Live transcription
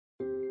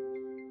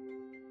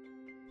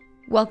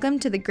Welcome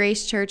to the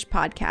Grace Church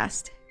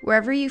podcast.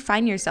 Wherever you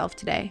find yourself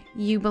today,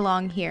 you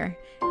belong here,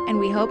 and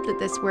we hope that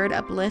this word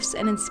uplifts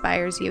and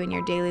inspires you in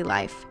your daily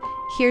life.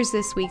 Here's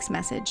this week's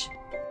message.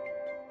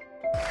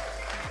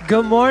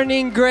 Good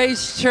morning,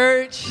 Grace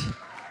Church.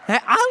 Hey,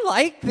 I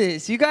like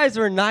this. You guys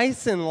were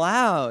nice and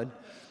loud.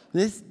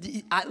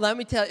 Let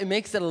me tell you, it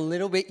makes it a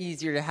little bit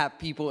easier to have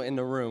people in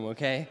the room,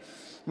 okay?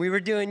 We were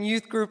doing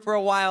youth group for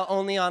a while,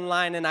 only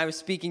online, and I was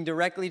speaking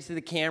directly to the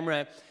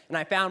camera, and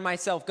I found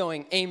myself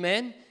going,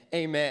 amen,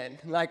 amen,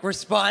 like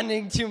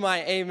responding to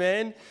my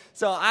amen.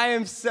 So I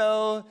am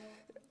so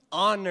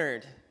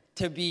honored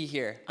to be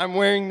here. I'm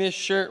wearing this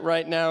shirt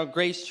right now,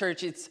 Grace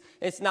Church.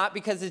 It's not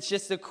because it's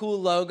just a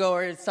cool logo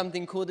or it's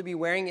something cool to be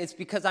wearing. It's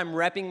because I'm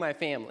repping my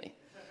family.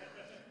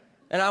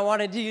 And I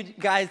wanted you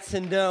guys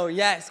to know,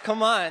 yes,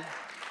 come on,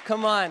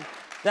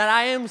 that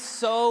I am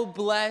so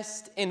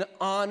blessed and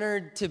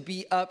honored to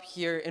be up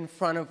here in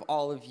front of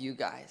all of you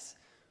guys.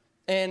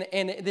 And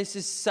this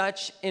is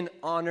such an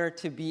honor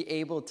to be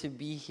able to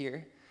be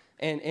here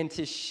and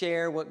to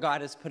share what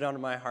God has put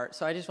on my heart.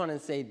 So I just want to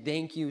say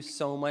thank you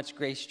so much,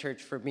 Grace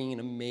Church, for being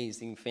an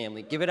amazing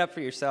family. Give it up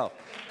for yourself.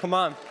 Come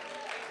on.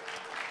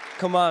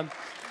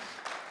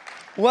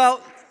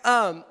 Well,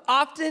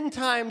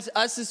 oftentimes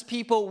us as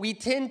people, we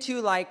tend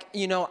to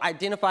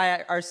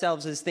identify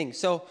ourselves as things.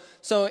 So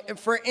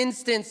for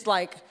instance,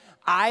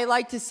 I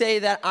like to say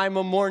that I'm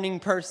a morning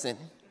person,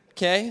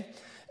 okay?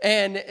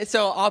 And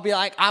so I'll be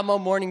like, I'm a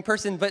morning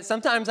person, but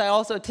sometimes I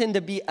also tend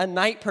to be a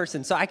night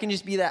person, so I can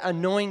just be that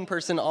annoying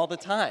person all the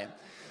time,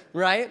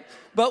 right?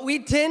 But we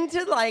tend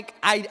to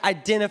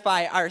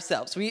identify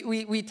ourselves.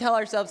 We tell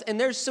ourselves, and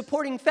there's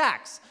supporting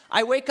facts.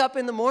 I wake up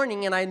in the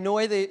morning and I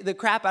annoy the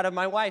crap out of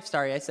my wife.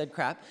 Sorry, I said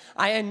crap.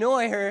 I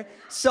annoy her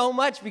so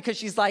much because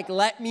she's like,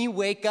 let me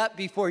wake up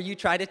before you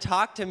try to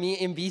talk to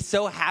me and be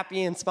so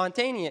happy and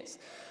spontaneous.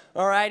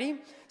 Alrighty?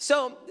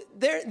 So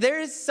there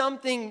is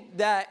something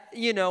that,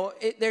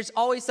 there's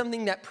always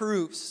something that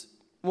proves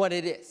what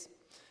it is.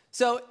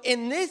 So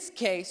in this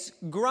case,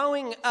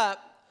 growing up,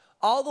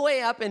 all the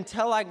way up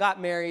until I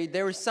got married,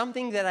 there was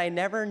something that I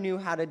never knew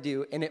how to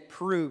do, and it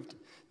proved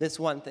this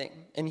one thing.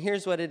 And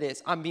here's what it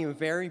is. I'm being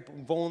very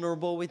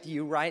vulnerable with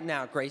you right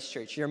now, Grace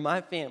Church. You're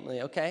my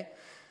family, okay?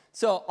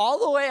 So all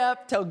the way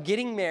up till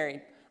getting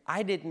married,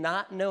 I did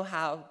not know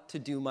how to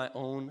do my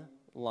own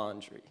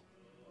laundry.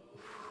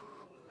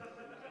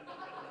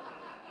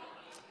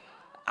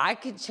 I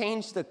could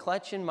change the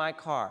clutch in my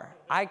car.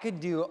 I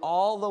could do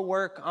all the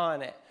work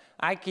on it.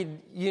 I could,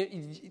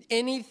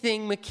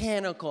 anything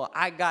mechanical,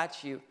 I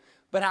got you.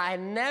 But I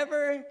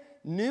never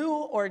knew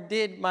or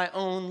did my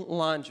own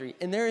laundry.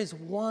 And there is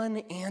one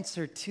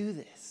answer to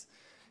this.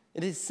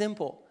 It is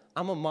simple.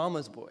 I'm a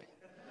mama's boy.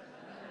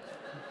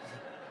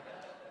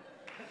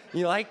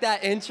 You like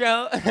that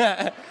intro?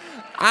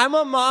 I'm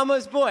a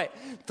mama's boy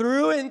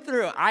through and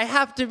through. I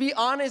have to be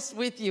honest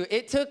with you.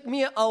 It took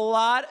me a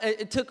lot.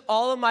 It took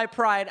all of my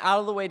pride out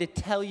of the way to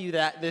tell you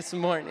that this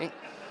morning.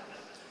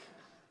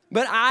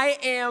 But I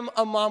am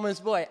a mama's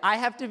boy. I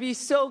have to be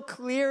so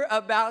clear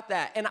about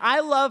that. And I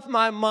love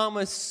my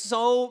mama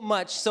so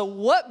much. So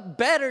what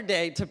better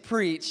day to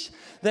preach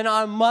than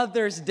on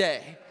Mother's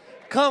Day?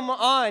 Come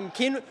on,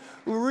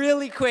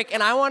 really quick,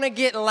 and I want to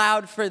get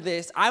loud for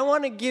this. I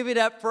want to give it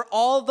up for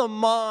all the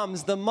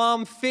moms, the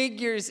mom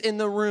figures in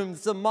the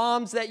rooms, the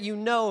moms that you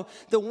know,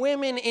 the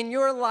women in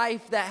your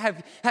life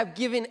that have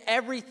given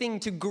everything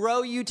to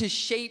grow you, to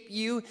shape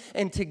you,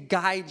 and to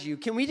guide you.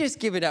 Can we just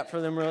give it up for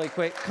them really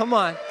quick? Come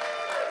on.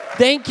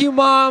 Thank you,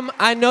 Mom.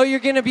 I know you're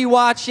going to be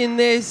watching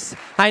this.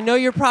 I know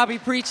you're probably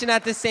preaching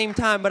at the same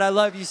time, but I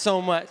love you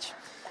so much.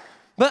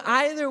 But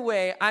either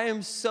way, I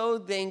am so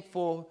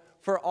thankful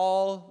for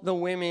all the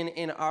women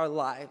in our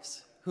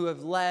lives who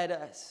have led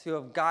us, who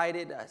have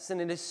guided us. And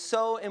it is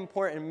so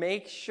important.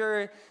 Make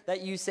sure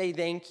that you say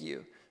thank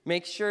you.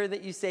 Make sure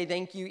that you say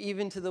thank you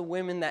even to the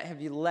women that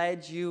have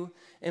led you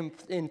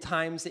in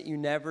times that you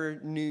never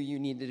knew you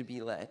needed to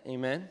be led.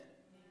 Amen?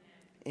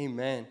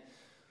 Amen.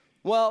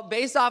 Well,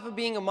 based off of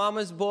being a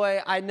mama's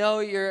boy, I know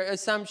your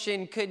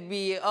assumption could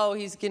be, oh,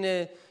 he's going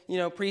to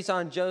preach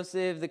on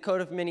Joseph, the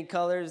coat of many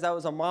colors. That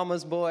was a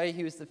mama's boy.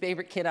 He was the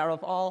favorite kid out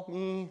of all.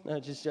 No,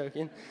 just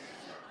joking.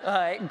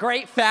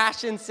 Great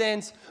fashion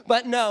sense.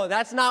 But no,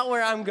 that's not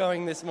where I'm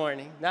going this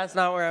morning. That's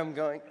not where I'm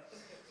going.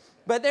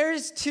 But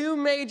there's two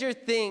major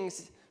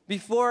things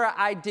before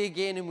I dig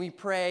in and we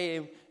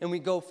pray and we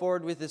go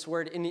forward with this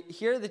word. And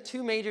here are the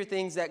two major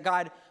things that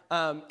God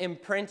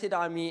imprinted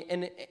on me.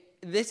 And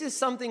this is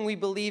something we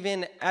believe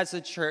in as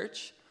a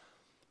church.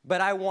 But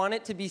I want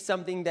it to be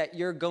something that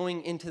you're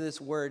going into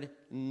this word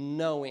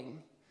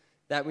knowing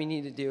that we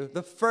need to do.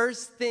 The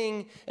first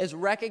thing is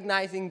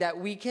recognizing that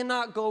we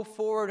cannot go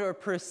forward or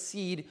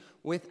proceed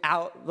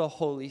without the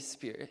Holy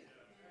Spirit.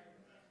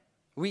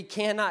 We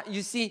cannot.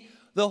 You see,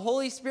 the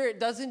Holy Spirit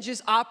doesn't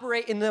just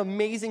operate in the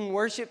amazing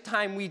worship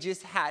time we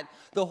just had.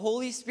 The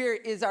Holy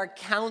Spirit is our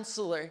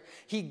counselor.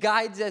 He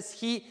guides us.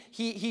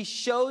 He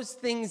shows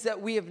things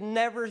that we have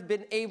never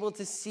been able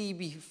to see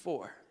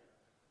before.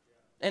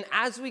 And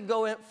as we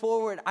go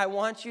forward, I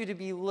want you to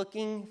be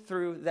looking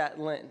through that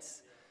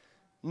lens.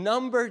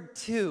 Number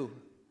 2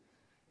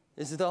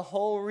 is the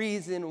whole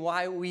reason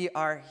why we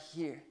are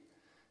here.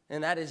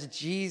 And that is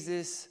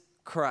Jesus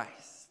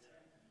Christ.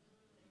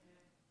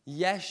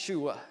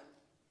 Yeshua,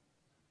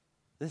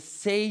 the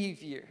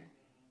Savior.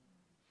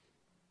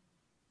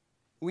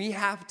 We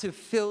have to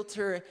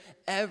filter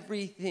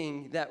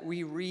everything that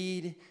we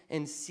read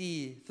and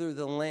see through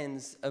the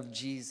lens of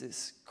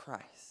Jesus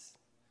Christ.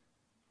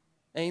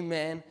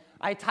 Amen.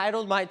 I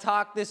titled my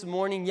talk this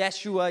morning,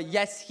 Yeshua,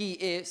 Yes, He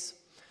Is.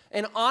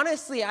 And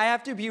honestly, I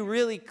have to be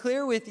really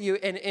clear with you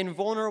and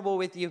vulnerable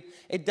with you.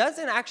 It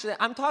doesn't actually,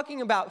 I'm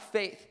talking about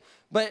faith,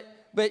 but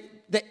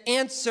the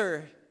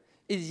answer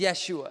is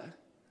Yeshua.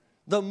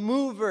 The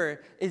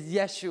mover is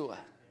Yeshua.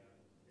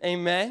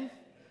 Amen.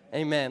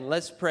 Amen.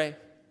 Let's pray.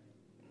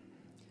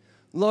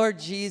 Lord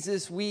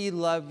Jesus, we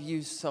love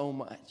you so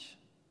much.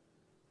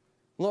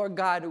 Lord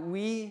God,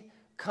 we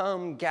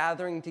come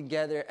gathering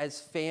together as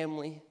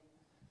family,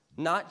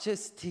 not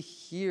just to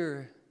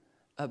hear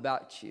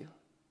about you,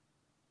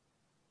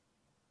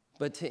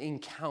 but to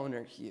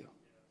encounter you.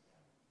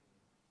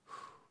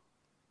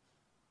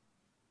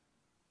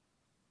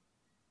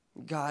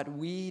 God,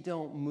 we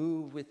don't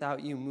move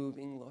without you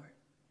moving, Lord.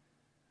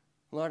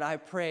 Lord, I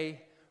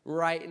pray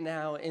right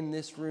now in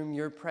this room,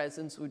 your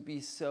presence would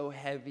be so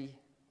heavy.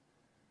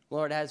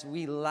 Lord, as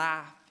we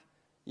laugh,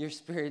 your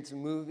Spirit's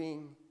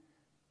moving.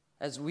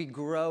 As we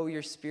grow,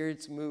 your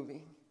Spirit's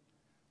moving.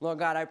 Lord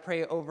God, I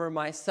pray over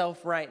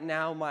myself right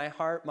now, my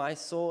heart, my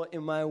soul,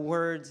 and my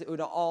words. It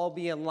would all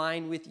be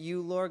aligned with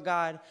you, Lord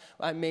God.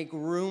 I make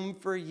room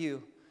for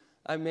you.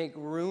 I make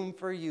room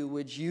for you.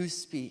 Would you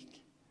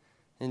speak?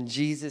 In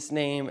Jesus'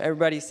 name.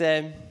 Everybody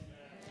said,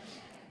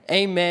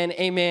 amen,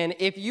 amen.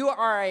 If you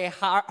are a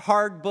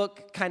hard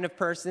book kind of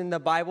person, the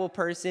Bible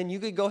person, you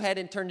could go ahead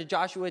and turn to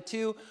Joshua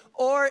 2.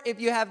 Or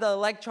if you have the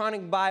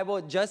electronic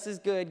Bible, just as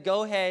good,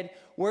 go ahead.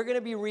 We're going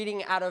to be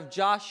reading out of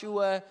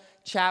Joshua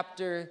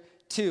chapter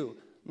 2.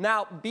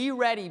 Now, be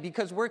ready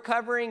because we're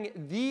covering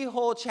the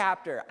whole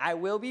chapter. I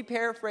will be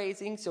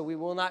paraphrasing, so I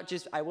will not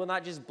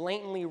just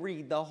blatantly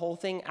read the whole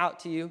thing out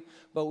to you,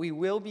 but we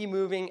will be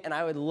moving, and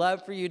I would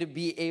love for you to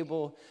be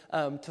able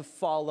to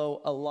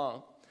follow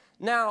along.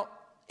 Now,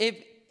 if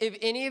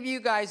any of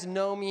you guys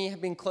know me,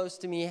 have been close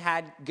to me,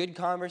 had good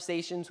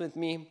conversations with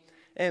me,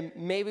 and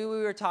maybe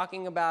we were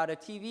talking about a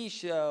TV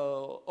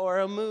show or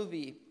a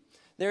movie,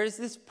 there is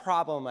this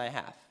problem I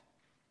have.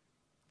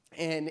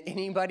 And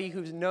anybody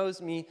who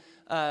knows me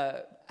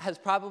has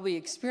probably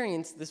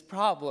experienced this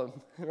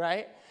problem,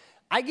 right?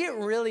 I get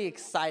really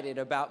excited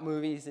about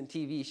movies and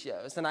TV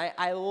shows, and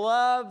I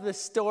love the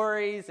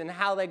stories and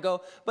how they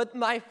go. But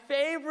my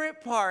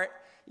favorite part,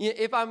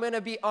 if I'm going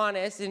to be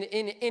honest, in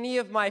any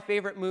of my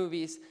favorite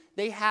movies,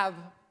 they have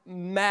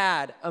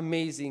mad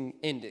amazing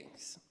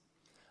endings.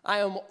 I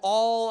am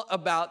all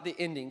about the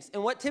endings.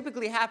 And what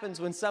typically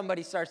happens when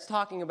somebody starts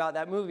talking about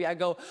that movie, I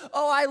go,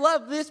 oh, I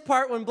love this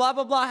part when blah,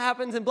 blah, blah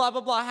happens and blah,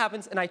 blah, blah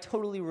happens, and I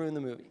totally ruin the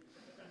movie.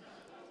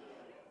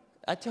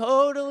 I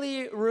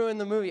totally ruin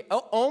the movie.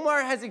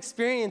 Omar has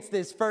experienced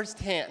this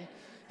firsthand.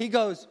 He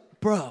goes,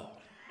 bro.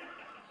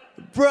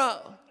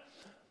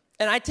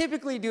 And I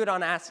typically do it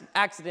on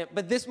accident,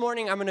 but this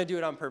morning I'm going to do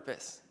it on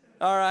purpose.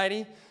 All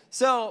righty?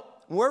 So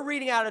we're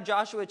reading out of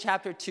Joshua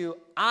chapter 2.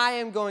 I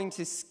am going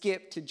to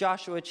skip to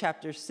Joshua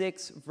chapter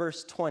 6,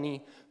 verse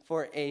 20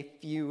 for a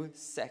few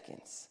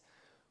seconds.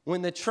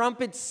 When the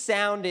trumpets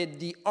sounded,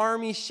 the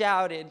army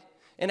shouted,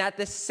 and at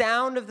the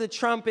sound of the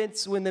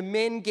trumpets, when the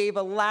men gave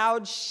a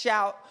loud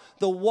shout,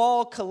 the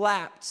wall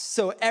collapsed.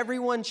 So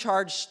everyone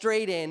charged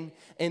straight in,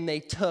 and they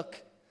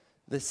took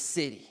the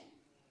city.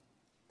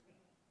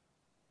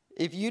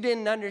 If you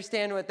didn't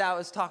understand what that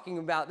was talking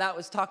about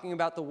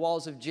the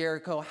walls of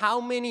Jericho. How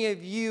many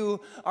of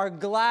you are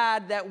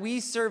glad that we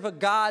serve a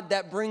God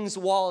that brings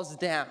walls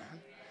down?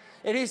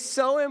 It is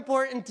so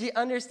important to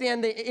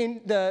understand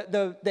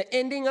the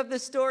ending of the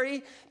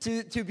story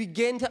to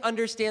begin to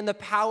understand the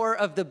power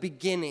of the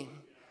beginning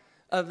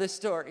of the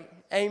story.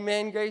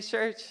 Amen, Grace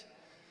Church?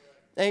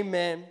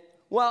 Amen.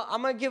 Well,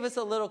 I'm going to give us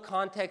a little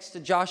context to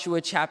Joshua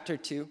chapter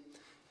 2.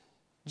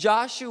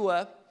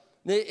 Joshua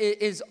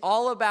is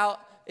all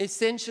about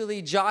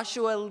essentially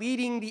Joshua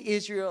leading the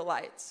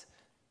Israelites.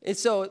 And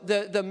so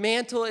the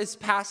mantle is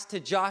passed to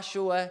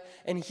Joshua,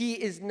 and he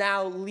is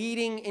now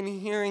leading and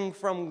hearing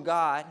from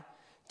God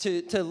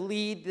to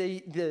lead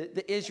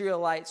the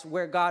Israelites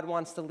where God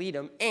wants to lead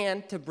them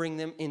and to bring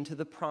them into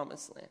the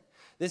promised land.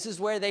 This is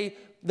where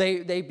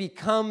they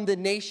become the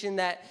nation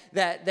that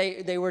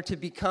they were to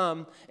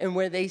become, and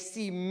where they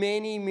see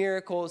many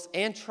miracles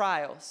and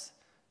trials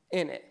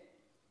in it.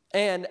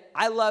 And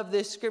I love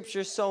this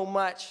scripture so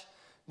much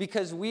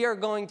because we are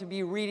going to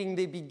be reading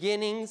the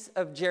beginnings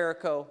of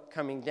Jericho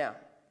coming down.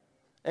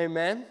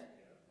 Amen?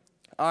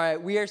 All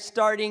right, we are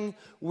starting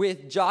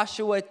with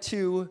Joshua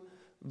 2,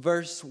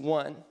 verse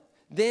 1.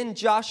 Then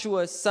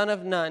Joshua, son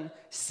of Nun,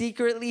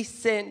 secretly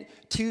sent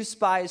 2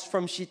 spies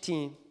from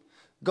Shittim.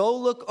 Go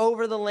look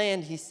over the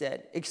land, he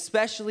said,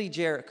 especially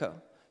Jericho.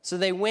 So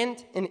they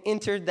went and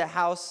entered the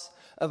house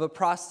of a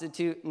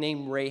prostitute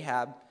named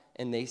Rahab,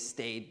 and they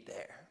stayed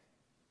there.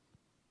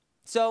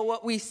 So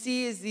what we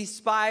see is these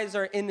spies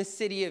are in the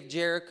city of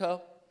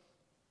Jericho.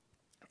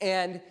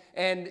 And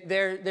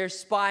they're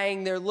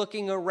spying, they're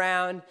looking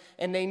around,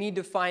 and they need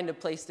to find a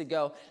place to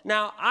go.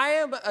 Now, I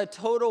am a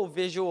total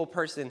visual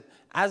person.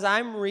 As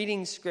I'm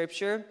reading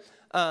scripture,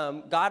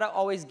 God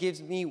always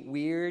gives me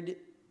weird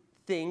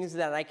things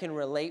that I can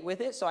relate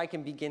with it so I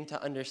can begin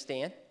to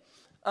understand.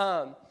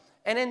 And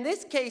in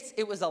this case,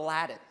 it was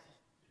Aladdin.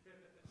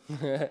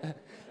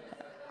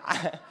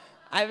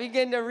 I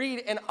begin to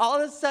read, and all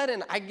of a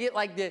sudden, I get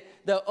like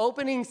the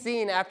opening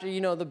scene after,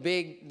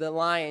 the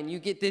lion. You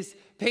get this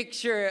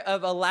picture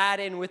of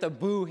Aladdin with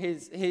Abu,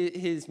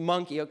 his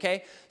monkey,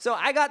 okay? So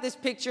I got this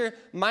picture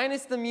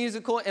minus the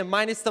musical and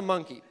minus the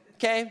monkey,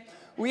 okay?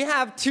 We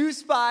have two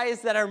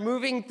spies that are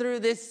moving through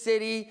this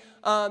city.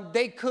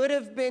 They could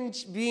have been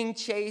being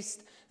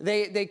chased.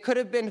 They could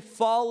have been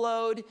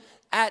followed.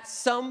 At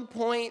some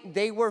point,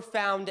 they were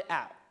found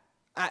out.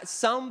 At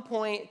some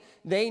point,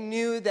 they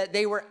knew that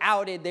they were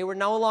outed. They were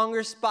no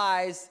longer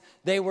spies.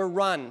 They were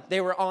run.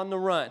 They were on the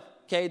run,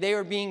 okay? They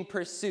were being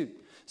pursued.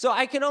 So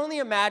I can only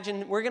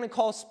imagine, we're going to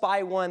call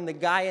spy one the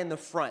guy in the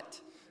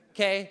front,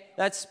 okay?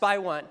 That's spy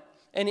one.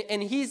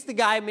 And he's the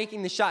guy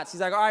making the shots.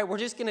 He's like, all right, we're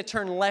just going to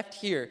turn left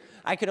here.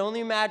 I could only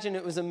imagine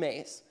it was a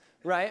maze,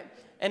 right?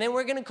 And then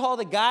we're going to call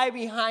the guy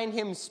behind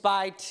him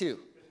spy two,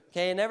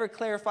 okay? It never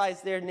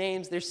clarifies their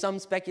names. There's some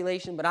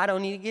speculation, but I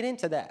don't need to get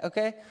into that,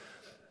 okay?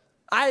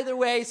 Either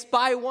way,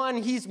 spy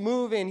one, he's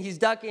moving, he's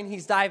ducking,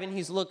 he's diving,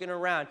 he's looking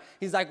around.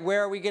 He's like,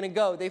 where are we going to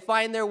go? They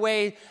find their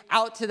way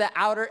out to the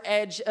outer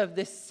edge of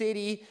the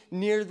city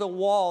near the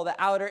wall, the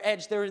outer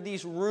edge. There are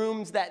these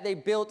rooms that they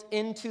built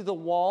into the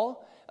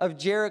wall of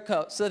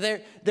Jericho. So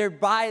they're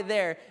by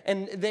there,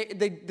 and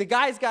the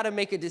guy's got to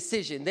make a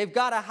decision. They've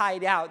got to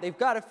hide out. They've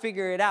got to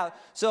figure it out.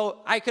 So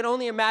I can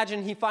only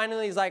imagine he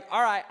finally is like,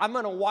 all right, I'm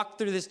going to walk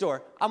through this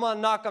door. I'm going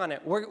to knock on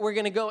it. We're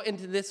going to go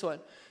into this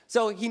one.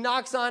 So he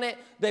knocks on it.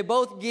 They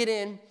both get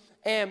in.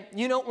 And,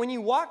 when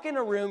you walk in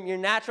a room, your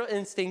natural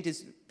instinct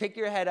is pick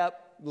your head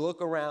up,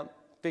 look around,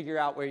 figure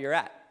out where you're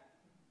at.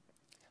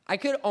 I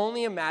could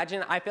only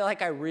imagine. I feel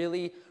like I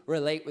really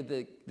relate with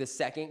the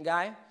second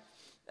guy.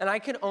 And I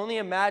could only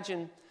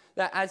imagine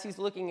that as he's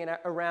looking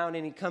around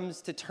and he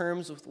comes to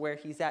terms with where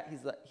he's at,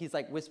 he's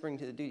like whispering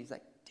to the dude. He's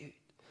like, dude,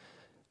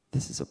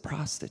 this is a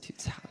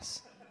prostitute's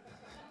house.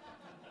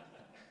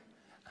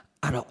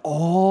 Out of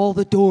all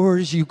the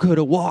doors you could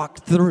have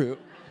walked through,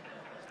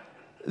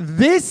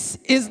 this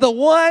is the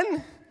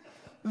one.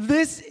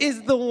 This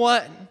is the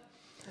one.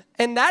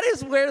 And that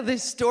is where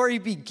this story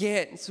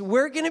begins.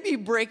 We're going to be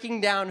breaking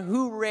down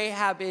who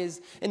Rahab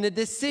is and the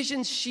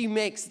decisions she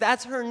makes.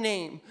 That's her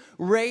name,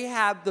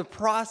 Rahab the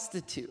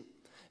prostitute.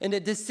 And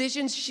the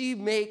decisions she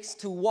makes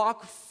to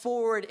walk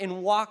forward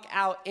and walk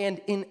out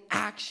and in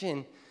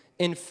action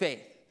in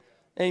faith.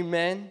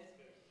 Amen.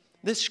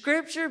 The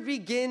scripture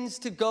begins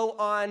to go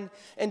on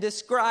and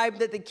describe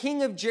that the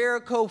king of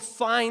Jericho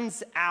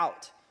finds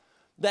out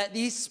that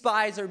these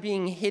spies are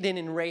being hidden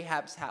in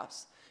Rahab's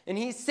house. And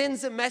he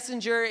sends a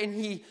messenger and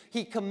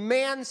he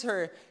commands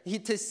her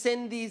to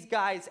send these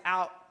guys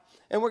out.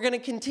 And we're going to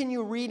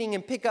continue reading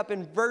and pick up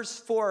in verse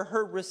 4,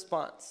 her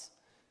response.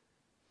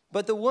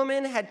 But the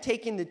woman had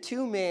taken the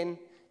two men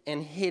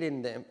and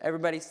hidden them.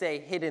 Everybody say,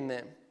 hidden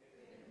them.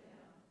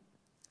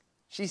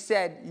 She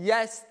said,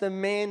 yes, the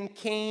men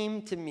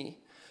came to me,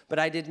 but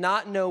I did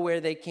not know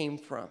where they came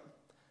from.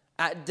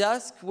 At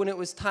dusk, when it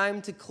was time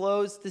to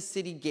close the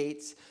city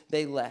gates,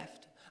 they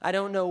left. I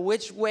don't know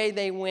which way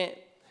they went.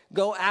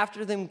 Go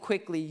after them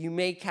quickly. You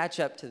may catch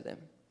up to them.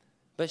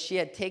 But she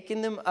had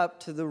taken them up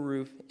to the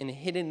roof and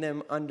hidden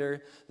them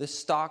under the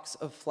stalks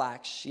of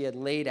flax she had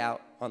laid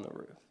out on the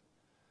roof.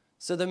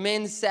 So the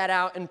men set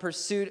out in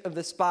pursuit of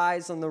the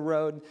spies on the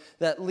road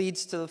that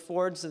leads to the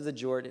fords of the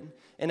Jordan.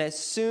 And as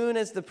soon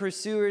as the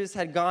pursuers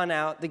had gone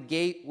out, the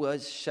gate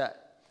was shut.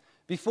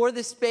 Before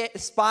the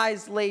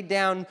spies lay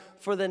down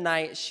for the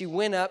night, she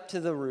went up to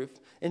the roof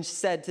and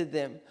said to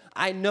them,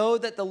 I know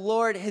that the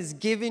Lord has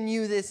given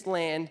you this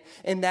land,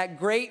 and that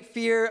great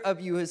fear of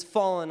you has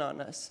fallen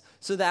on us,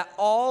 so that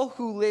all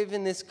who live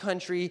in this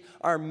country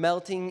are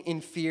melting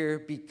in fear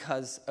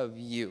because of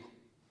you.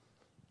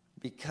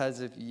 Because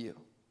of you.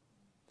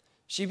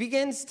 She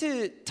begins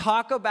to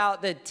talk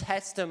about the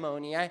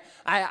testimony.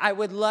 I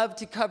would love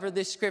to cover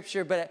this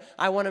scripture, but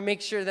I want to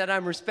make sure that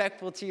I'm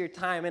respectful to your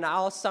time, and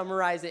I'll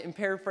summarize it and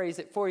paraphrase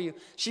it for you.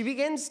 She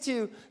begins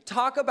to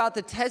talk about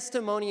the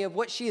testimony of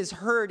what she has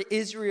heard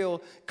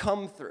Israel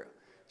come through.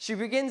 She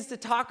begins to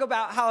talk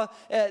about how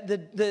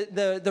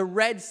the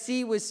Red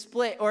Sea was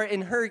split, or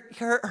in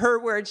her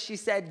words, she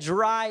said,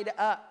 dried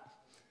up.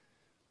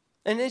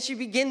 And then she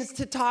begins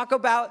to talk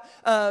about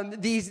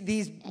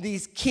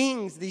these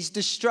kings, these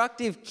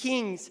destructive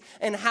kings,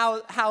 and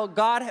how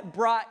God had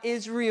brought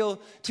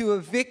Israel to a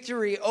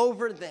victory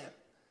over them,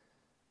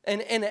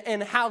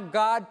 and how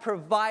God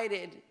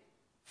provided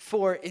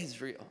for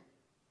Israel.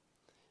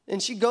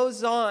 And she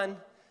goes on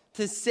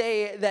to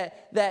say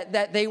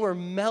that they were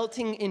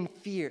melting in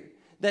fear.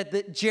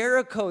 That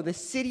Jericho, the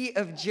city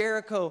of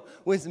Jericho,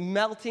 was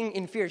melting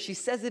in fear. She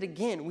says it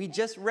again. We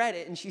just read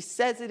it, and she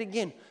says it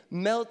again,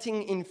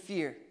 melting in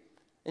fear.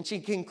 And she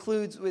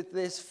concludes with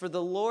this, for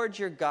the Lord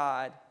your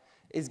God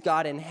is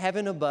God in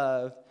heaven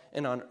above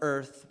and on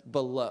earth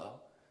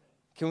below.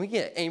 Can we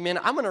get amen?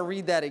 I'm going to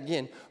read that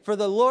again. For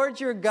the Lord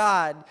your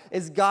God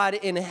is God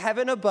in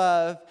heaven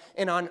above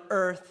and on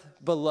earth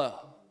below.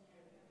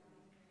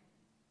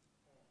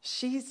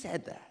 She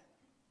said that.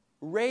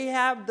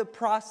 Rahab the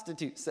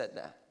prostitute said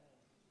that.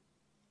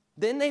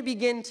 Then they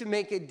begin to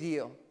make a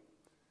deal.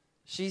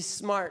 She's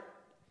smart.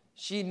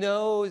 She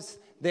knows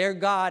their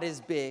God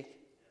is big.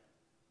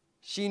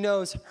 She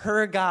knows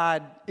her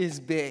God is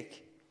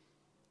big.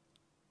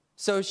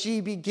 So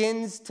she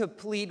begins to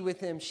plead with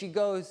him. She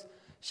goes,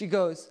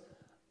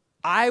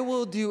 I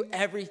will do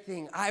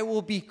everything. I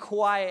will be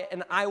quiet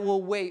and I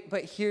will wait.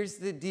 But here's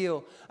the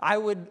deal. I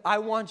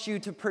want you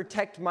to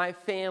protect my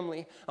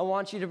family. I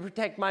want you to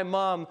protect my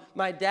mom,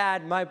 my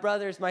dad, my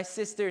brothers, my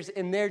sisters,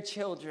 and their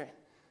children.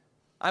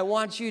 I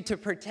want you to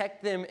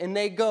protect them. And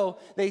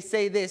they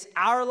say this,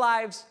 our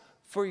lives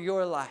for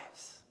your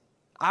lives.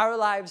 Our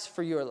lives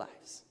for your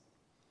lives.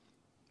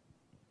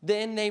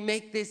 Then they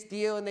make this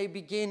deal and they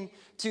begin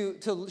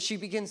she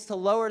begins to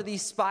lower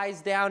these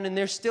spies down, and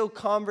they're still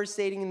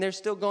conversating and they're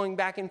still going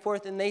back and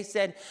forth. And they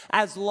said,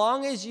 as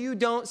long as you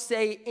don't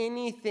say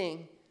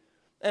anything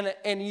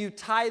and you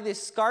tie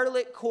this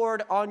scarlet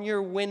cord on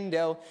your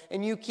window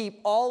and you keep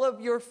all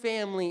of your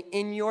family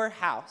in your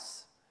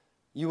house,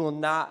 you will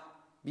not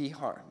be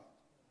harmed.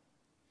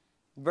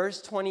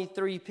 Verse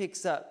 23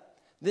 picks up.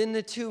 Then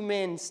the two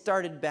men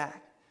started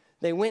back.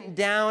 They went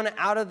down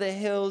out of the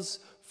hills,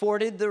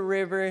 forded the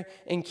river,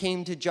 and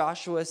came to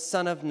Joshua,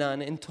 son of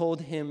Nun, and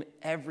told him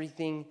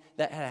everything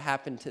that had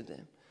happened to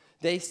them.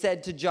 They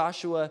said to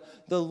Joshua,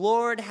 the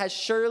Lord has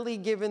surely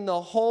given the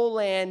whole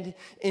land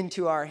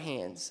into our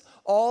hands.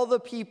 All the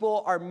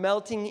people are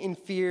melting in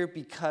fear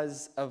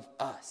because of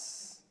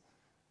us.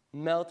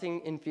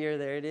 Melting in fear,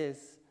 there it is,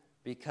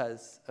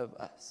 because of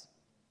us.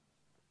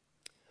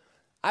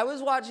 I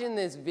was watching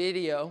this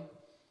video.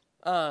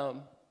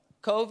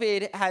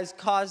 COVID has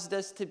caused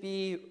us to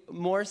be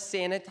more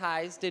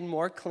sanitized and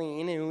more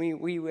clean, and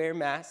we wear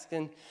masks.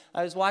 And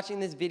I was watching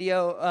this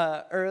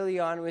video early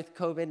on with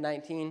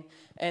COVID-19,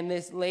 and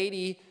this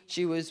lady,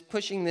 she was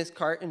pushing this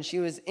cart, and she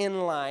was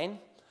in line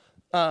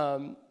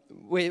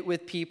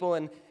with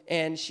people,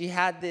 and she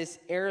had this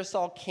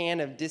aerosol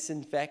can of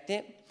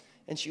disinfectant,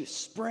 and she was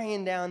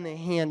spraying down the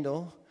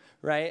handle,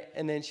 right?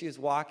 And then she was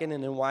walking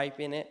and then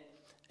wiping it.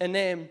 And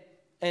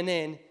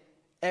then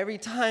every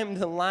time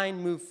the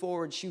line moved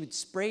forward, she would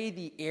spray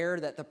the air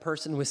that the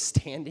person was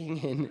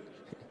standing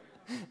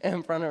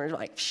in front of her,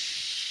 like,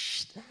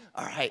 shh,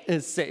 all right,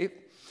 it's safe.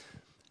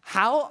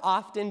 How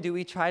often do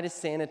we try to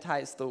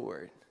sanitize the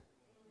word?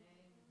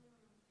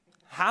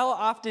 How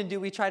often do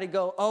we try to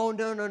go, oh,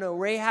 no,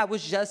 Rahab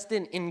was just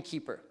an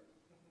innkeeper.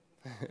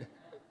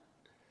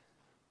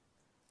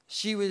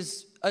 She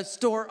was a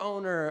store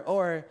owner,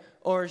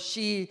 or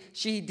she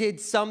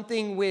did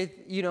something with,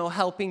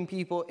 helping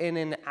people in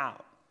and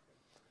out.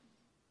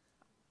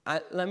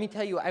 Let me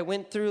tell you, I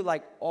went through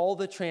like all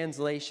the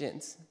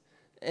translations,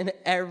 and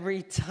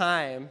every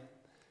time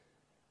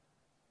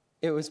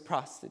it was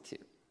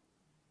prostitute.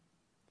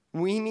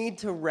 We need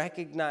to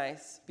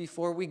recognize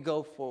before we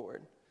go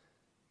forward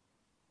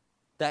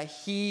that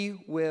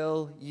he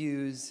will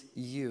use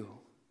you.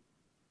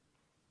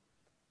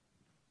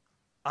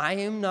 I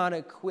am not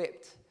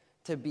equipped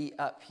to be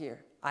up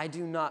here. I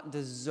do not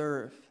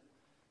deserve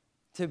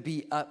to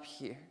be up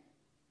here.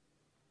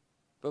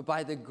 But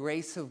by the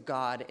grace of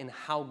God and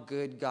how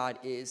good God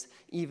is,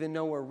 even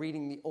though we're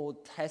reading the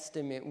Old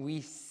Testament,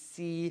 we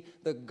see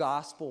the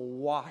gospel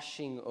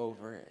washing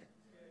over it.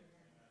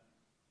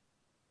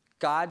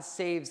 God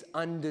saves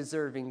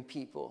undeserving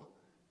people,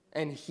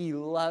 and he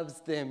loves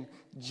them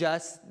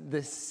just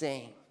the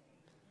same.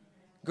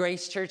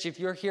 Grace Church, if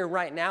you're here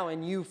right now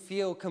and you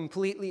feel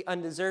completely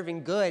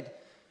undeserving, good.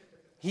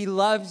 He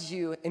loves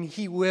you, and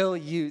he will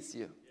use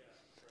you.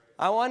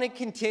 I want to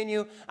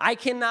continue. I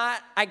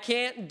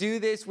can't do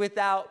this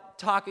without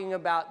talking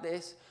about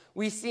this.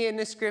 We see in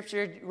the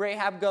scripture,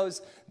 Rahab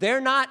goes,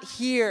 they're not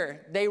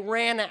here. They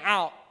ran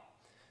out.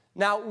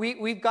 Now,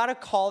 we've got to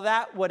call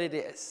that what it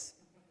is.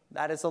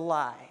 That is a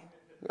lie,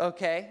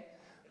 okay?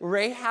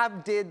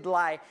 Rahab did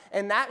lie,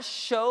 and that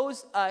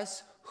shows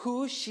us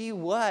who she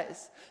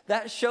was.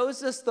 That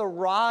shows us the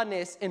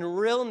rawness and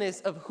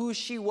realness of who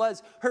she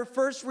was. Her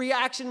first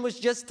reaction was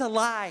just to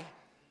lie.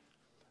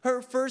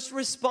 Her first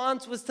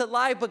response was to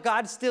lie, but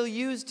God still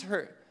used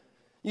her.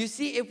 You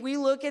see, if we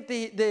look at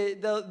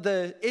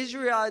the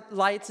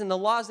Israelites and the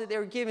laws that they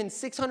were given,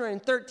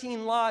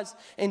 613 laws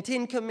and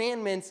 10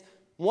 commandments,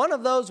 one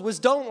of those was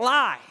don't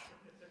lie.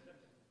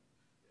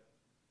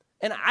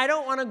 And I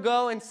don't want to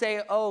go and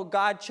say, oh,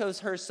 God chose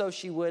her so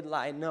she would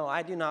lie. No,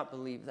 I do not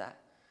believe that.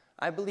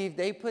 I believe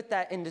they put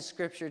that into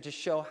scripture to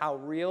show how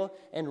real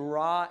and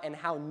raw and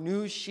how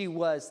new she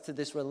was to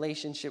this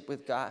relationship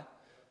with God.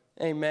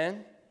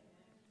 Amen.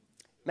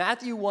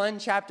 Matthew 1,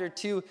 chapter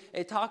 2,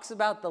 it talks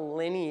about the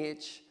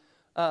lineage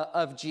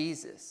of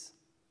Jesus.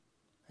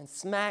 And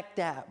smack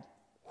dab,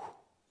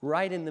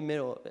 right in the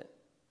middle of it,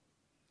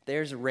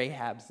 there's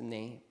Rahab's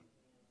name.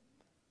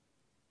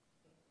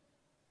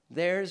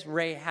 There's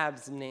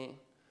Rahab's name.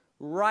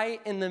 Right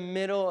in the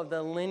middle of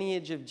the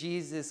lineage of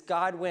Jesus,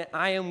 God went,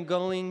 I am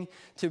going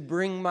to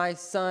bring my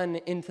son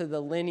into the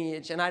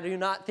lineage. And I do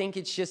not think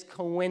it's just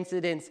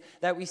coincidence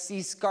that we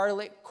see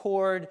scarlet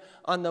cord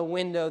on the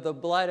window, the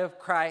blood of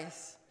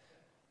Christ,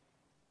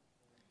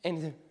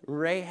 and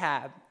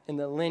Rahab in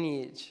the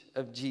lineage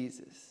of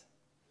Jesus.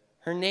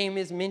 Her name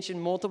is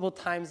mentioned multiple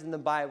times in the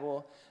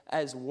Bible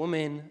as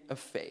woman of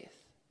faith.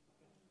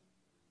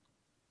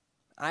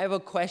 I have a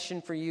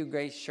question for you,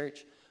 Grace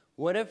Church.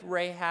 What if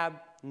Rahab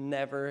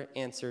never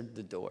answered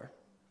the door?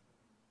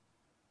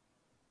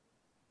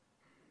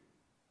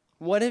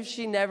 What if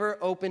she never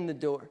opened the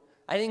door?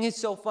 I think it's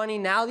so funny.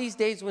 Now these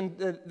days when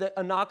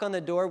a knock on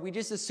the door, we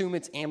just assume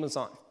it's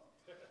Amazon.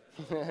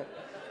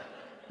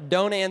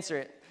 Don't answer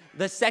it.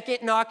 The second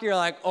knock, you're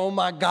like, oh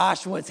my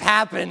gosh, what's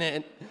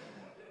happening?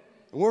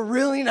 We're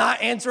really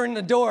not answering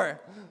the door.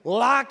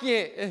 Lock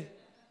it.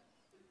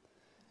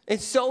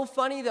 It's so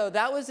funny, though.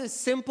 That was a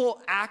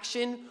simple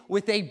action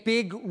with a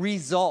big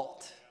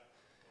result.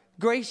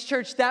 Grace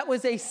Church, that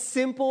was a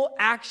simple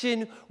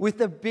action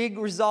with a big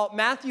result.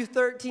 Matthew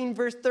 13,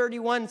 verse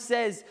 31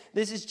 says,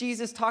 this is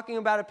Jesus talking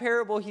about a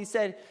parable. He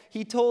said,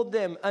 he told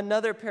them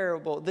another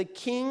parable. The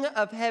king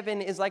of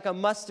heaven is like a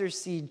mustard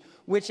seed,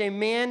 which a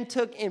man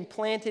took and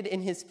planted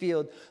in his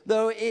field.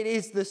 Though it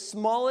is the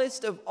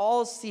smallest of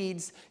all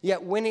seeds,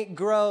 yet when it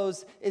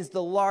grows is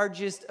the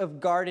largest of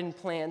garden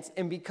plants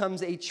and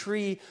becomes a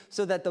tree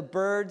so that the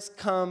birds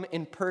come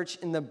and perch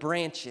in the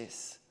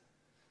branches.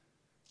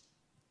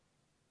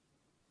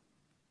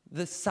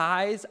 The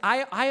size,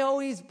 I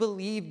always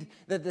believed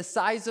that the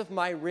size of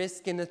my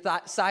risk and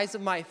the size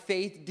of my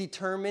faith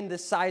determined the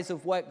size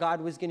of what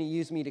God was going to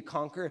use me to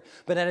conquer.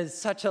 But that is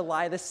such a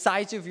lie. The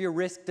size of your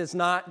risk does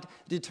not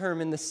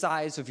determine the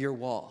size of your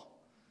wall.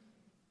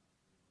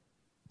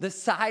 The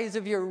size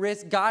of your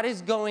risk, God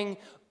is going,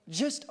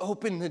 just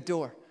open the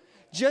door.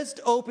 Just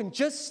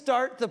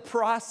start the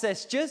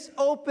process. Just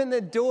open the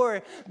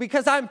door,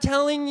 because I'm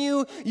telling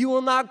you, you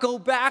will not go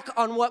back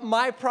on what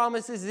my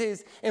promises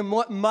is and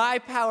what my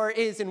power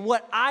is and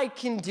what I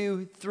can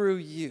do through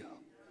you.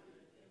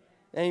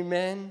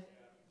 Amen.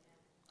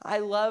 I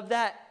love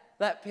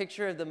that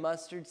picture of the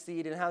mustard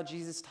seed and how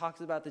Jesus talks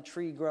about the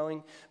tree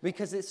growing,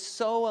 because it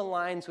so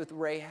aligns with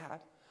Rahab.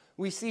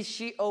 We see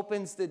she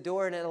opens the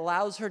door and it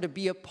allows her to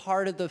be a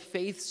part of the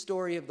faith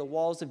story of the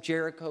walls of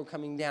Jericho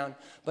coming down.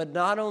 But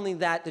not only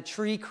that, the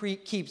tree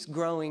keeps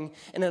growing,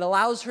 and it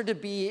allows her to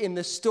be in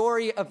the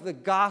story of the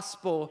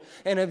gospel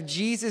and of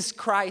Jesus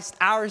Christ,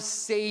 our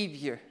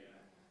Savior.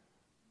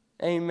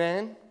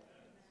 Amen.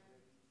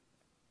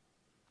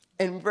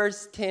 In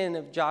verse 10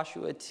 of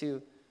Joshua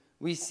 2,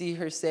 we see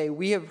her say,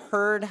 we have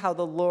heard how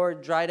the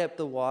Lord dried up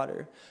the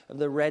water of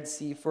the Red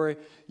Sea for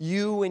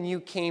you when you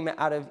came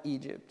out of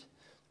Egypt,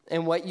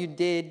 and what you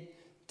did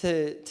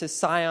to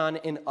Sihon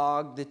and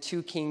Og, the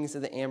two kings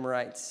of the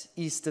Amorites,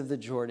 east of the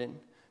Jordan,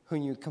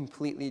 whom you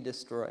completely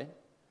destroyed.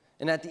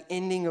 And at the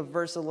ending of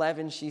verse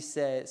 11, she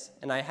says,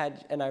 and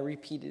I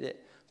repeated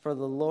it, for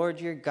the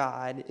Lord your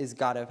God is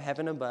God of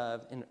heaven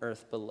above and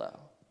earth below.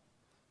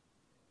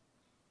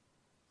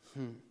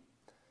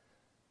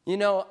 You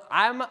know,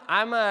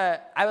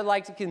 I would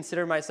like to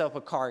consider myself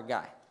a car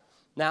guy.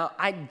 Now,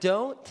 I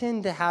don't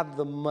tend to have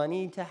the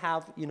money to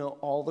have,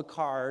 all the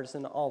cars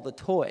and all the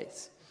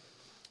toys.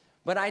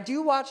 But I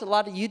do watch a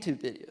lot of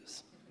YouTube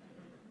videos.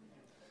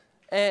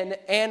 And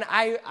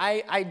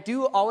I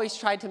do always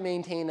try to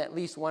maintain at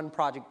least one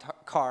project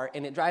car,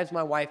 and it drives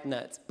my wife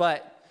nuts,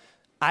 but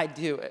I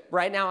do it.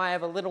 Right now, I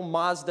have a little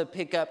Mazda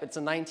pickup. It's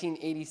a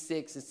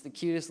 1986. It's the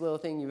cutest little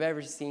thing you've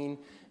ever seen,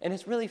 and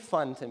it's really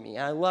fun to me.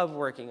 I love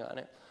working on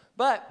it.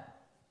 But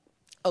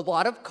a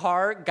lot of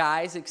car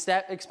guys,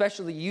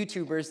 especially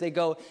YouTubers, they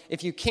go,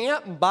 if you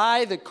can't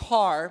buy the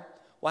car,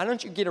 why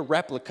don't you get a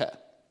replica?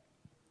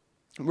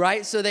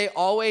 Right? So they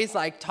always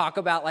talk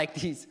about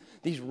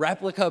these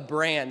replica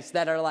brands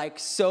that are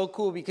so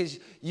cool, because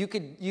you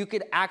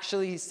could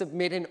actually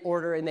submit an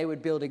order and they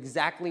would build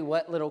exactly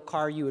what little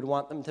car you would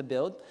want them to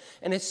build.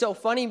 And it's so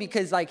funny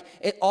because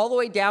it all the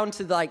way down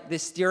to the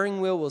steering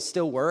wheel will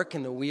still work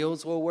and the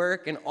wheels will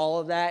work and all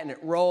of that, and it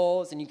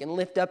rolls and you can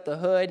lift up the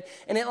hood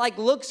and it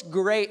looks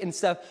great and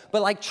stuff,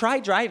 but try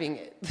driving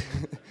it.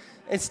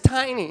 It's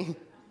tiny.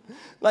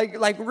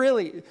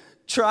 Really,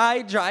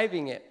 try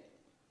driving it.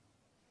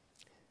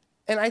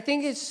 And I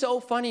think it's so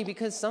funny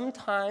because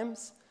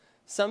sometimes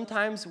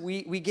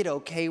we get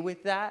okay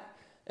with that,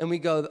 and we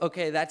go,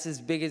 okay, that's as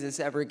big as it's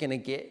ever going to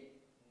get.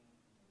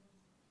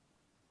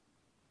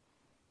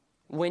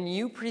 When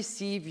you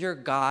perceive your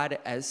God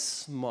as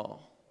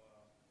small,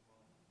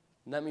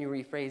 let me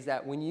rephrase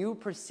that. When you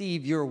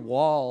perceive your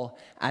wall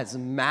as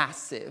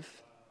massive,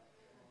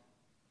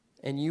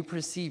 and you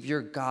perceive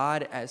your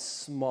God as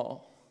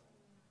small,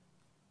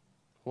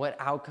 what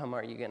outcome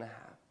are you going to have?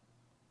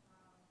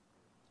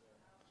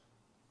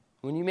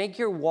 When you make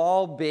your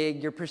wall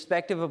big, your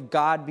perspective of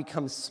God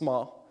becomes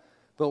small.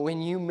 But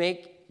when you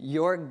make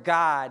your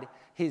God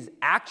his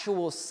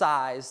actual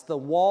size, the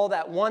wall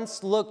that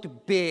once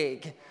looked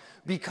big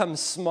becomes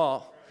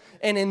small.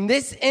 And in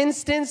this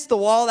instance, the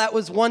wall that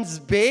was once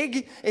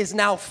big is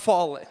now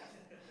fallen.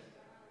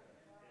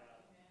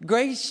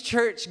 Grace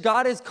Church,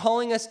 God is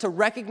calling us to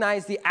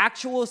recognize the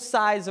actual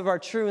size of our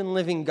true and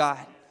living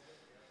God.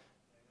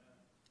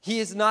 He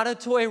is not a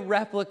toy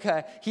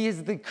replica. He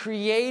is the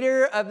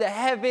creator of the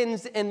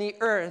heavens and the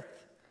earth.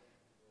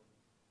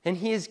 And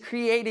he has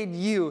created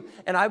you.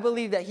 And I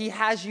believe that he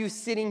has you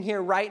sitting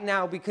here right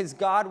now because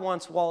God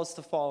wants walls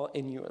to fall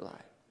in your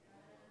life.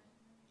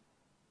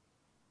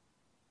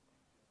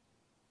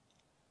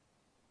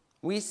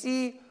 We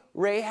see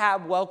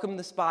Rahab welcome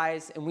the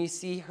spies, and we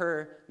see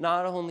her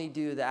not only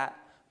do that,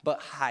 but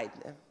hide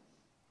them.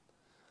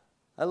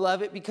 I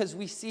love it because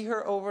we see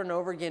her over and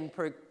over again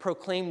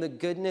proclaim the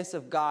goodness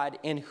of God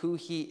and who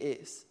he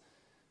is.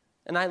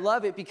 And I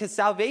love it because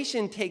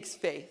salvation takes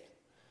faith.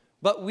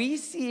 But we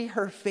see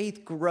her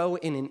faith grow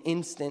in an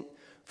instant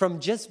from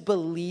just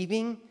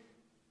believing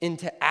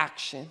into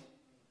action.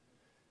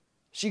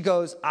 She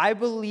goes, I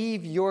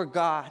believe your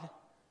God.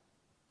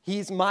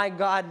 He's my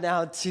God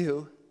now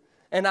too.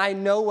 And I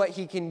know what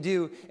he can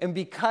do. And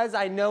because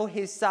I know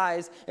his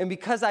size, and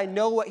because I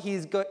know what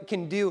he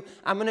can do,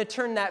 I'm going to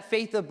turn that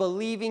faith of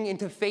believing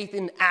into faith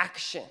in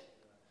action.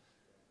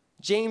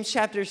 James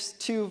chapter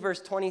 2,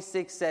 verse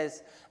 26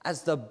 says,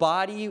 as the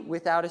body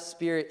without a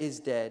spirit is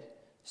dead,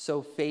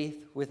 so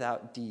faith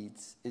without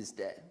deeds is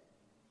dead.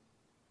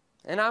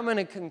 And I'm going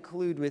to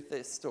conclude with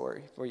this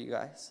story for you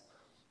guys.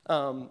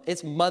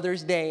 It's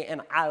Mother's Day,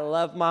 and I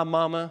love my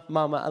mama.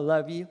 Mama, I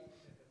love you.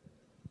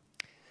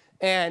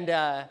 And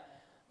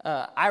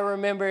I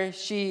remember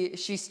she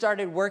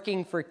started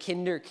working for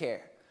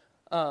KinderCare,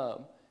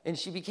 and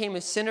she became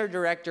a center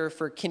director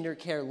for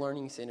KinderCare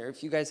Learning Center.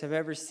 If you guys have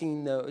ever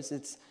seen those,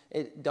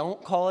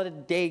 don't call it a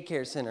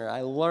daycare center.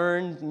 I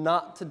learned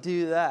not to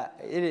do that.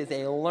 It is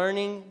a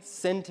learning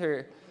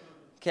center,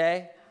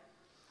 okay?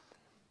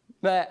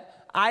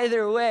 But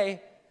either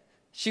way,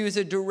 she was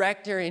a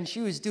director, and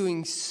she was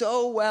doing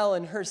so well,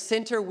 and her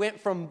center went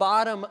from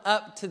bottom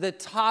up to the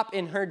top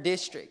in her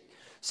district.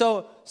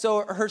 So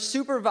her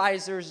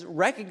supervisors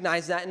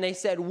recognized that, and they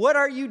said, what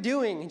are you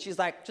doing? And she's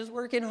like, just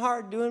working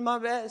hard, doing my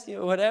best,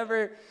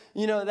 whatever,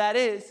 that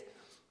is.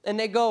 And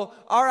they go,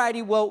 all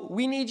righty, well,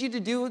 we need you to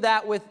do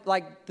that with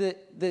like the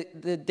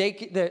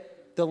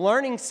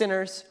learning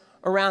centers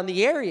around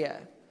the area.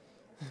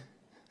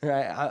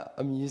 Right,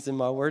 I'm using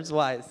my words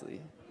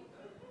wisely.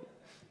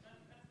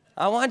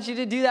 I want you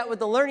to do that with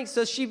the learning.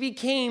 So she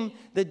became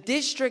the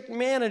district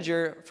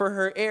manager for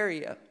her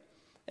area.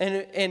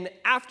 And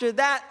after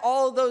that,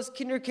 all of those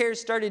KinderCares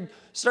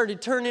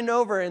started turning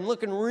over and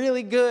looking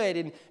really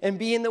good and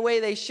being the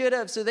way they should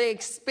have. So they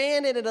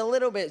expanded it a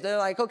little bit. They're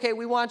like, okay,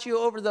 we want you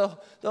over the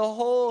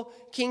whole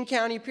King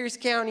County, Pierce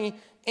County,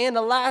 and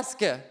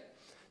Alaska.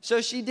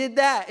 So she did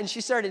that, and she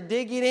started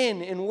digging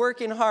in and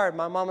working hard.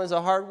 My mama's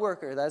a hard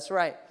worker, that's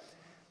right.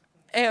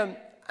 And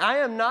I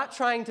am not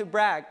trying to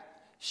brag.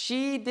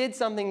 She did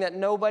something that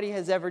nobody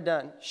has ever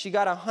done. She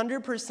got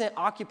 100%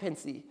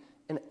 occupancy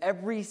in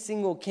every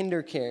single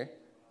KinderCare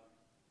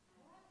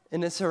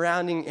in the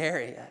surrounding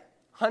area.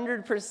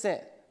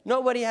 100%.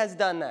 Nobody has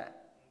done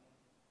that.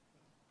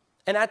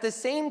 And at the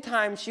same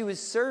time, she was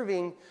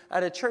serving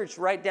at a church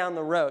right down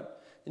the road.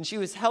 And she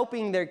was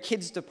helping their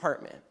kids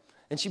department.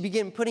 And she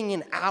began putting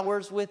in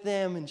hours with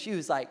them. And it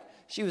was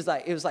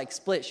like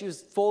split. She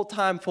was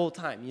full-time.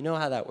 You know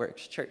how that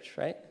works, church,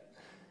 right?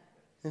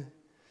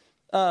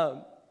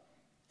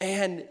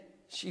 And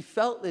she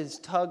felt this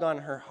tug on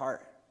her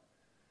heart.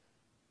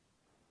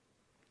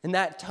 And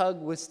that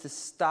tug was to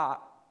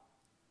stop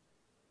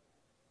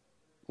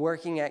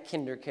working at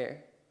KinderCare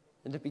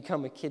and to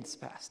become a kids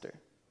pastor.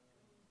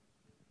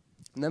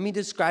 And let me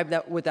describe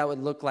what that would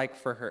look like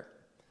for her.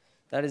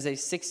 That is a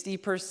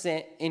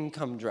 60%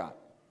 income drop.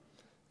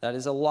 That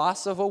is a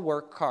loss of a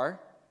work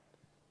car.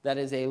 That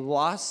is a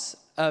loss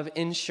of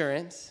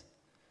insurance.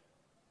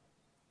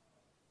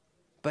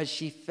 But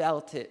she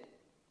felt it.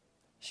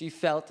 She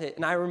felt it.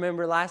 And I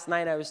remember last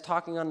night I was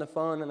talking on the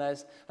phone, and I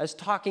was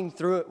talking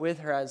through it with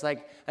her. I was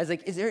like,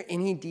 is there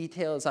any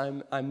details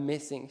I'm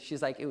missing?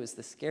 She's like, it was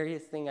the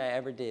scariest thing I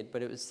ever did,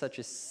 but it was such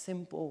a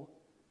simple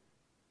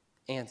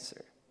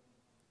answer.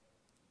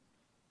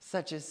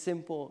 Such a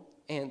simple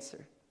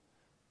answer.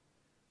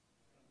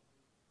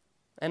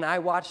 And I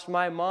watched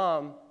my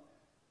mom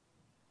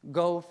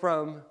go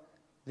from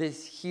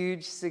this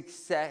huge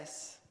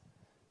success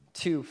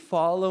to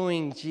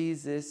following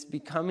Jesus,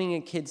 becoming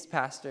a kids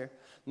pastor.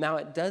 Now,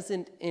 it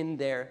doesn't end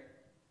there.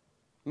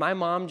 My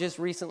mom just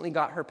recently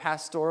got her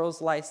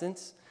pastoral's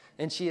license,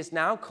 and she is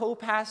now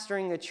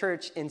co-pastoring a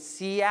church in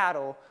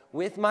Seattle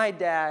with my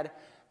dad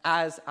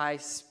as I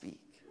speak.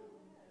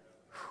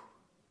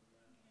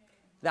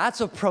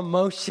 That's a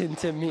promotion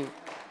to me.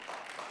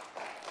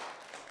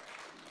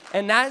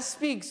 And that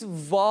speaks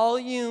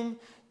volume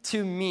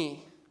to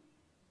me.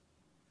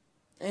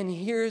 And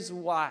here's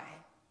why.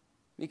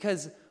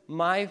 Because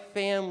my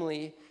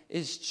family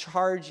is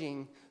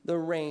charging the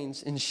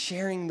reins and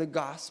sharing the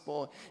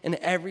gospel in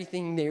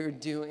everything they're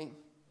doing.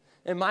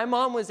 And my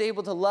mom was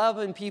able to love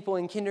on people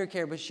in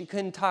kindercare, but she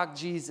couldn't talk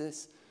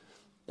Jesus.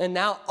 And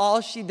now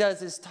all she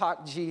does is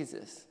talk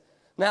Jesus.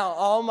 Now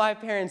all my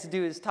parents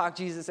do is talk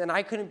Jesus, and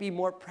I couldn't be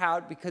more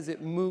proud because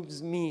it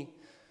moves me.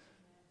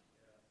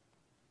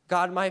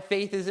 God, my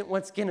faith isn't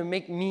what's going to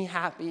make me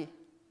happy.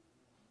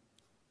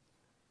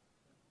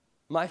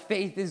 My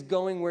faith is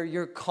going where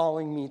you're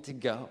calling me to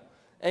go.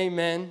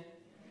 Amen.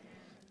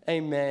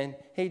 Amen.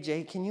 Hey,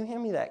 Jay, can you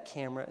hand me that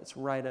camera? It's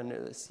right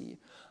under the seat.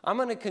 I'm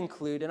going to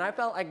conclude, and I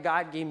felt like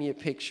God gave me a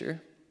picture.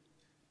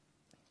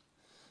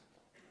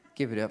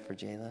 Give it up for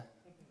Jayla.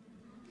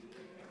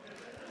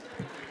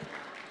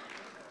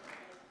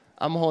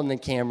 I'm holding the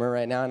camera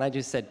right now, and I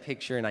just said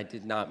picture, and I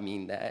did not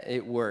mean that.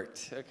 It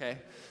worked, okay?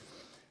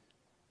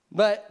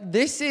 But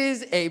this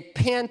is a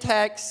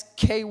Pentax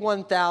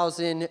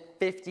K1000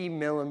 50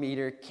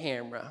 millimeter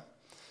camera.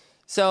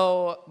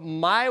 So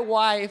my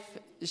wife,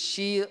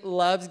 she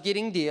loves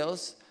getting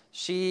deals.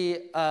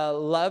 She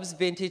loves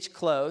vintage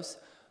clothes.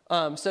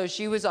 So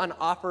she was on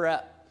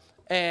OfferUp,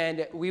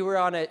 and we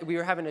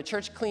were having a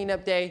church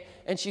cleanup day,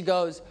 and she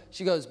goes,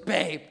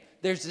 babe,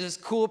 there's this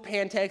cool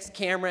Pentax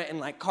camera and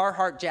like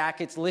Carhartt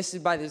jackets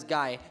listed by this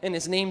guy, and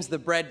his name's the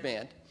Bread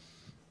Man.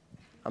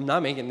 I'm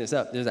not making this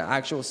up. There's an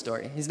actual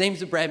story. His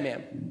name's the Bread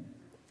Man.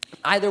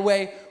 Either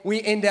way,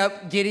 we end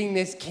up getting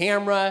this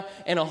camera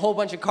and a whole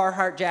bunch of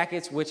Carhartt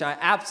jackets, which I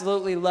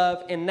absolutely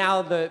love. And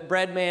now the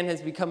Bread Man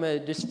has become a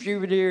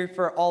distributor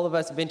for all of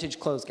us vintage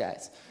clothes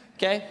guys.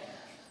 Okay?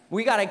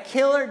 We got a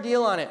killer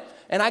deal on it.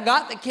 And I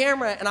got the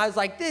camera, and I was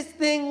like, this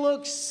thing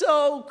looks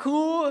so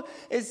cool.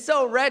 It's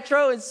so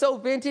retro. It's so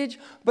vintage.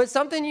 But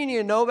something you need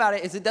to know about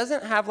it is it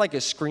doesn't have like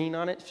a screen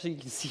on it so you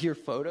can see your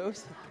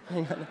photos.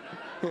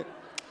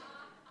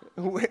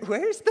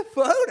 Where's the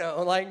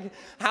photo? Like,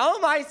 how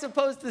am I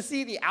supposed to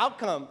see the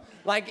outcome?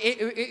 Like,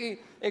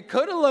 it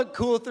could have looked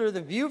cool through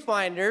the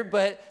viewfinder,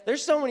 but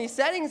there's so many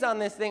settings on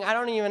this thing, I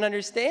don't even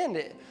understand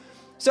it.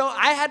 So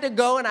I had to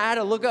go and I had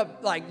to look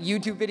up like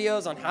YouTube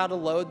videos on how to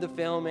load the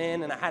film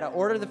in, and I had to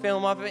order the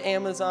film off of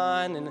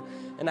Amazon,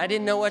 and I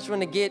didn't know which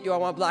one to get. Do I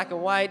want black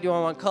and white? Do I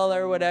want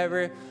color?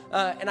 Whatever.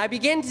 And I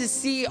began to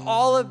see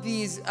all of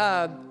these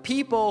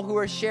people who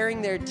are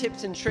sharing their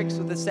tips and tricks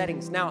with the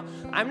settings. Now,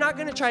 I'm not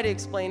going to try to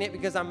explain it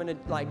because I'm going to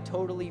like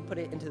totally put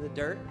it into the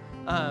dirt.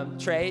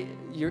 Trey,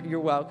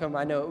 you're welcome.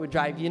 I know it would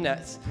drive you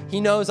nuts.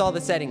 He knows all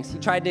the settings. He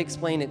tried to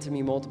explain it to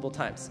me multiple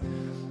times.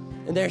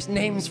 And there's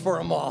names for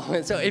them all.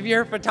 And so if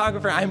you're a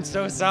photographer, I'm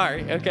so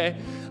sorry, okay?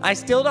 I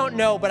still don't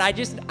know, but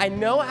I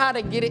know how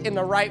to get it in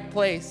the right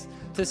place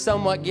to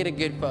somewhat get a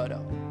good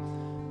photo.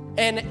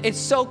 And it's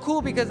so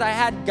cool because I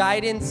had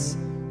guidance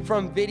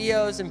from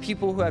videos and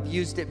people who have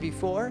used it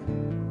before,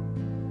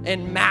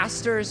 and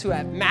masters who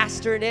have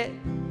mastered it,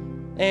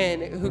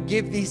 and who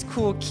give these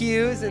cool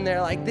cues, and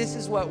they're like, this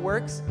is what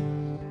works.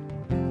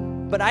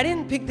 But I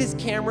didn't pick this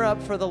camera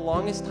up for the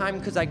longest time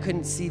because I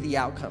couldn't see the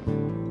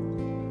outcome.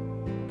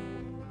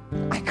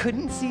 I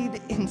couldn't see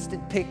the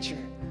instant picture.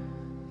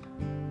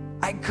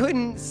 I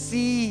couldn't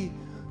see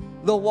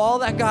the wall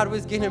that God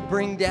was going to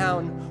bring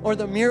down or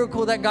the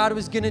miracle that God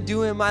was going to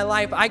do in my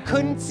life. I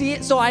couldn't see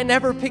it, so I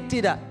never picked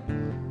it up.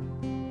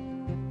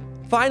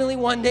 Finally,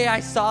 one day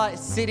I saw it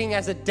sitting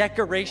as a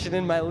decoration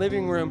in my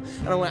living room,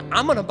 and I went,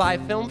 I'm going to buy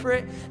film for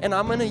it, and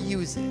I'm going to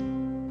use it.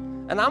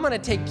 And I'm going to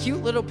take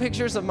cute little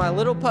pictures of my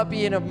little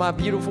puppy and of my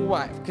beautiful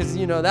wife, because,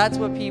 you know, that's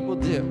what people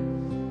do.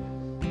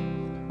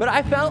 But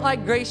I felt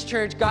like Grace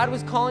Church, God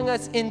was calling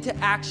us into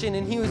action,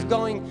 and he was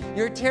going,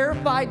 you're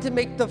terrified to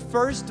make the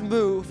first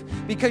move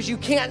because you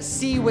can't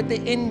see what the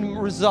end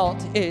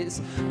result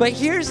is. But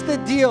here's the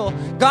deal.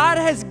 God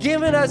has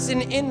given us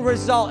an end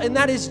result, and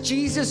that is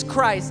Jesus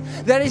Christ.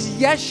 That is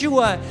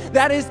Yeshua.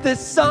 That is the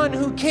Son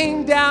who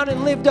came down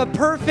and lived a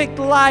perfect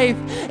life,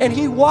 and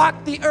he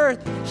walked the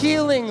earth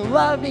healing,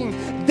 loving,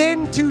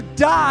 then to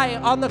die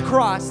on the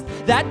cross.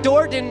 That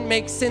door didn't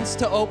make sense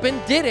to open,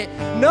 did it?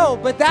 No,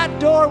 but that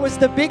door was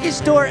the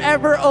biggest door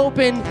ever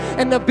opened,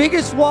 and the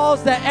biggest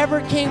walls that ever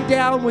came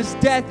down was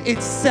death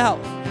itself.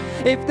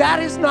 If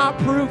that is not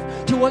proof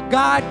to what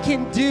God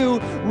can do,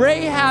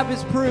 Rahab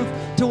is proof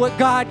to what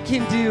God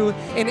can do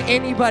in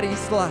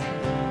anybody's life.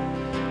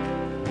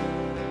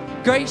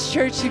 Grace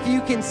Church, if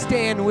you can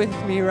stand with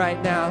me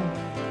right now,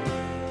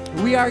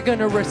 we are going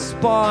to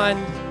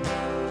respond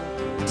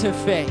to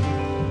faith.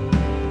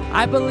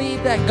 I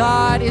believe that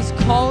God is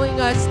calling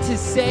us to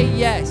say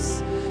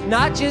yes,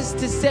 not just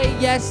to say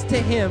yes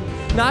to him,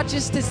 not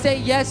just to say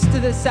yes to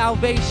the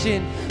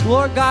salvation.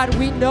 Lord God,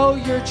 we know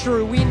you're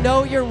true. We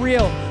know you're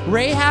real.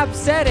 Rahab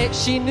said it.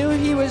 She knew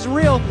he was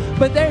real,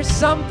 but there's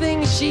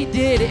something she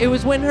did. It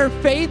was when her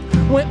faith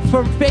went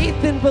from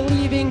faith in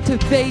believing to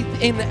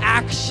faith in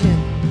action.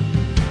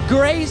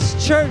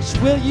 Grace Church,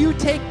 will you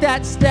take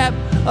that step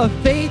of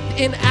faith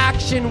in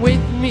action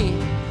with me?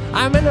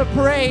 I'm going to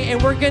pray,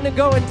 and we're going to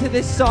go into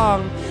this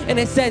song, and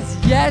it says,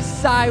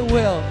 yes, I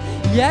will.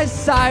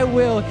 Yes, I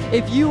will.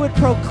 If you would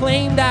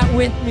proclaim that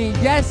with me,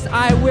 yes,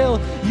 I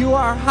will. You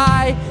are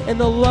high in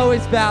the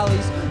lowest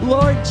valleys.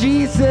 Lord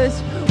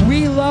Jesus,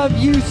 we love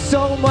you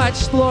so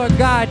much, Lord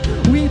God.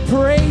 We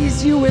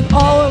praise you with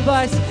all of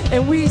us,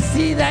 and we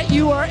see that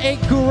you are a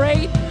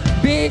great,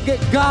 big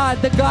God,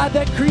 the God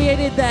that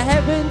created the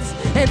heavens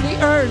and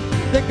the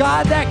earth, the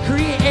God that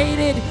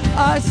created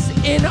us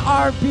in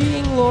our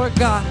being, Lord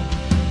God.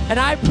 And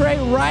I pray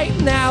right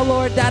now,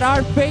 Lord, that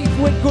our faith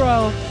would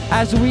grow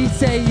as we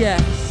say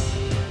yes.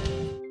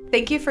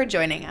 Thank you for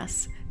joining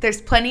us.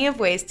 There's plenty of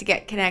ways to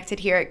get connected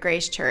here at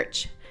Grace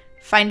Church.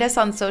 Find us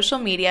on social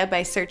media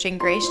by searching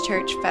Grace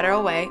Church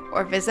Federal Way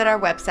or visit our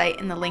website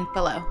in the link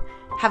below.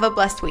 Have a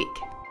blessed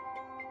week.